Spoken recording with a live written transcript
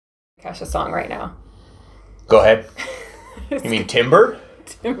Kesha song right now. Go ahead. You mean Timber?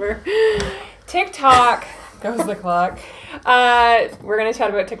 Timber. TikTok. Goes the clock. We're going to chat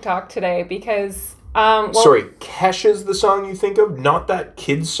about TikTok today because... Sorry, Kesha's the song you think of? Not that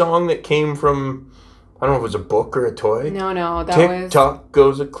kid's song that came from, I don't know if it was a book or a toy? No, that was... Tick-tock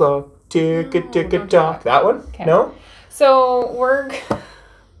goes the clock, tick-a-tick-a-tock. That one? Okay. No? So we're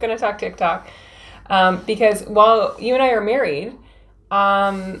going to talk TikTok because while you and I are married,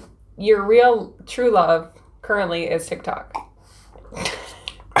 your real true love currently is TikTok.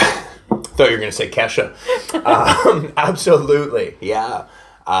 Thought you were going to say Kesha. Absolutely. Yeah.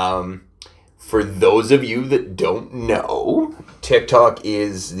 For those of you that don't know, TikTok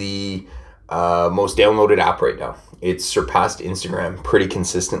is the most downloaded app right now. It's surpassed Instagram pretty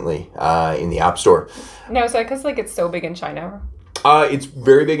consistently in the App Store. No, is that because it's so big in China? It's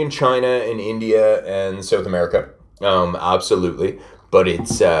very big in China and India and South America. Absolutely. But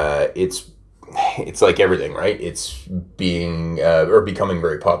it's like everything, right? It's being or becoming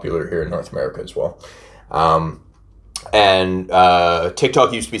very popular here in North America as well. And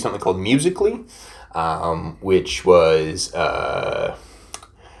TikTok used to be something called Musical.ly, which was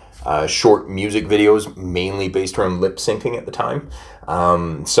short music videos mainly based around lip syncing at the time.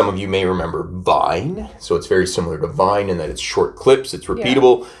 Some of you may remember Vine. So it's very similar to Vine in that it's short clips, it's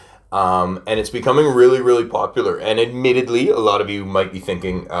repeatable. Yeah. And it's becoming really, really popular. And admittedly, a lot of you might be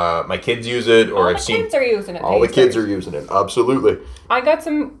thinking, my kids use it, or I've seen... All the kids are using it. All the kids are using it, absolutely. I got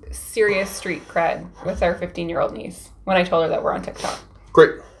some serious street cred with our 15-year-old niece when I told her that we're on TikTok.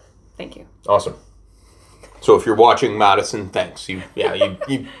 Great. Thank you. Awesome. So if you're watching, Madison, thanks. You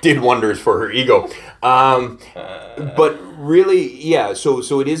did wonders for her ego. But really, yeah,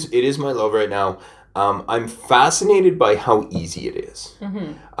 so it is my love right now. I'm fascinated by how easy it is.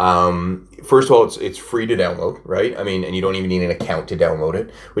 Mm-hmm. First of all, it's free to download, right? I mean, and you don't even need an account to download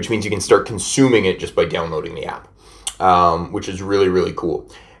it, which means you can start consuming it just by downloading the app, which is really, really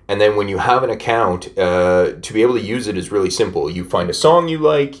cool. And then when you have an account, to be able to use it is really simple. You find a song you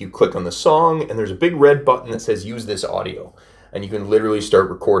like, you click on the song, and there's a big red button that says use this audio. And you can literally start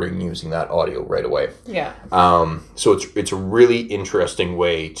recording using that audio right away. Yeah. So it's a really interesting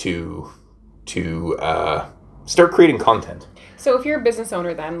way to start creating content. So if you're a business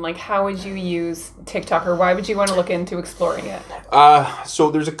owner then, how would you use TikTok, or why would you want to look into exploring it?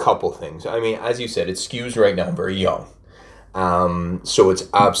 So there's a couple things. I mean, as you said, it skews right now very young. So it's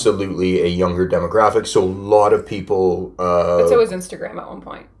absolutely a younger demographic. So a lot of people... but so is Instagram at one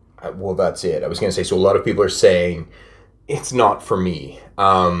point. Well, that's it. I was going to say, so a lot of people are saying, it's not for me.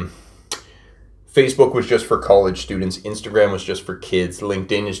 Facebook was just for college students. Instagram was just for kids.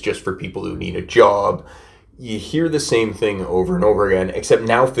 LinkedIn is just for people who need a job. You hear the same thing over and over again, except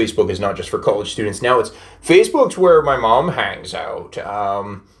now Facebook is not just for college students. Now Facebook's where my mom hangs out.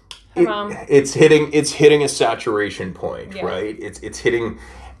 It's hitting a saturation point, yeah. Right? It's hitting,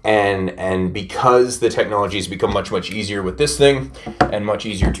 and because the technology has become much, much easier with this thing and much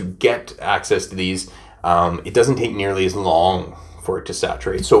easier to get access to these, it doesn't take nearly as long for it to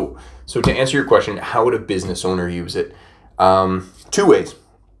saturate. So to answer your question, how would a business owner use it? Two ways.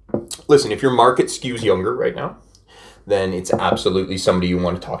 Listen, if your market skews younger right now, then it's absolutely somebody you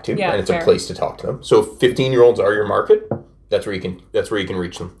want to talk to, and it's fair. A place to talk to them. So if 15-year-olds are your market, that's where you can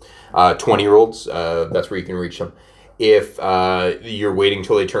reach them. 20-year-olds, that's where you can reach them. If you're waiting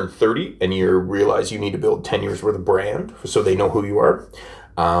till they turn 30 and you realize you need to build 10 years worth of brand so they know who you are,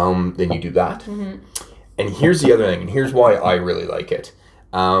 then you do that. Mm-hmm. And here's the other thing, and here's why I really like it.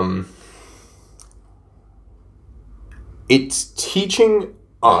 It's teaching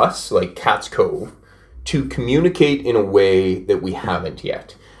us, like Cat's Cove, to communicate in a way that we haven't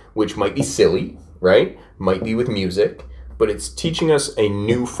yet, which might be silly, right? Might be with music, but it's teaching us a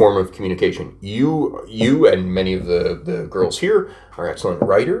new form of communication. You and many of the girls here are excellent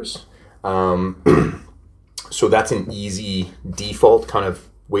writers. So that's an easy default kind of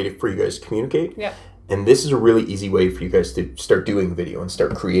way for you guys to communicate. Yeah. And this is a really easy way for you guys to start doing video and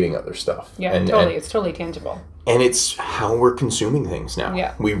start creating other stuff. Yeah, totally. It's totally tangible. And it's how we're consuming things now.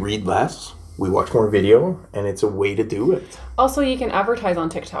 Yeah. We read less, we watch more video, and it's a way to do it. Also, you can advertise on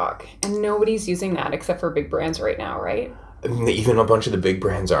TikTok, and nobody's using that except for big brands right now, right? Even a bunch of the big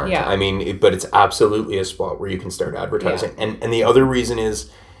brands aren't. Yeah. I mean, but it's absolutely a spot where you can start advertising. Yeah. And the other reason is,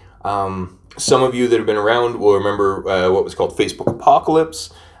 some of you that have been around will remember what was called Facebook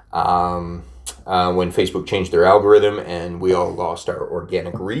Apocalypse. When Facebook changed their algorithm and we all lost our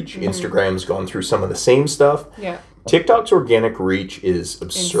organic reach. Mm-hmm. Instagram's gone through some of the same stuff. Yeah. TikTok's organic reach is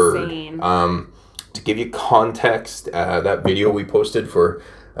absurd. Insane. To give you context, that video we posted for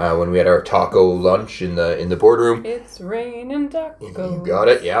when we had our taco lunch in the boardroom. It's raining tacos. You got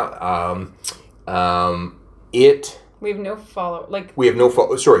it, yeah. We have no follow.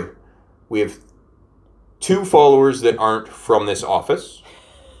 We have 2 followers that aren't from this office.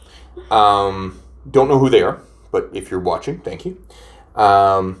 Don't know who they are, but if you're watching, thank you.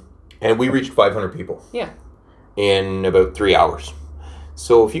 And we reached 500 people. Yeah. In about 3 hours.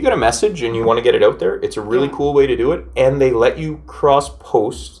 So if you got a message and you want to get it out there, it's a really cool way to do it. And they let you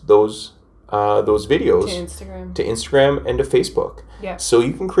cross-post those videos to Instagram and to Facebook. Yeah. So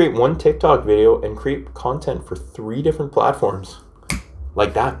you can create one TikTok video and create content for 3 different platforms,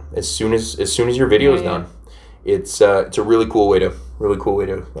 like that. As soon as your video is done, it's a really cool way to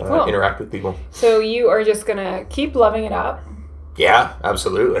interact with people. So you are just gonna keep loving it up. Yeah,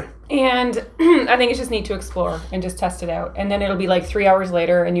 absolutely. And I think it's just neat to explore and just test it out. And then it'll be like 3 hours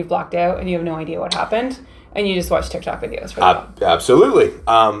later and you've blocked out and you have no idea what happened. And you just watch TikTok videos for that. Absolutely.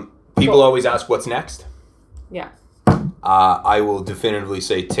 People always ask what's next. Yeah. I will definitively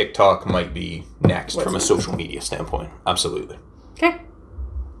say TikTok might be next from a social media standpoint. Absolutely. Okay.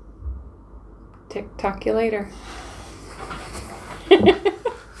 TikTok you later.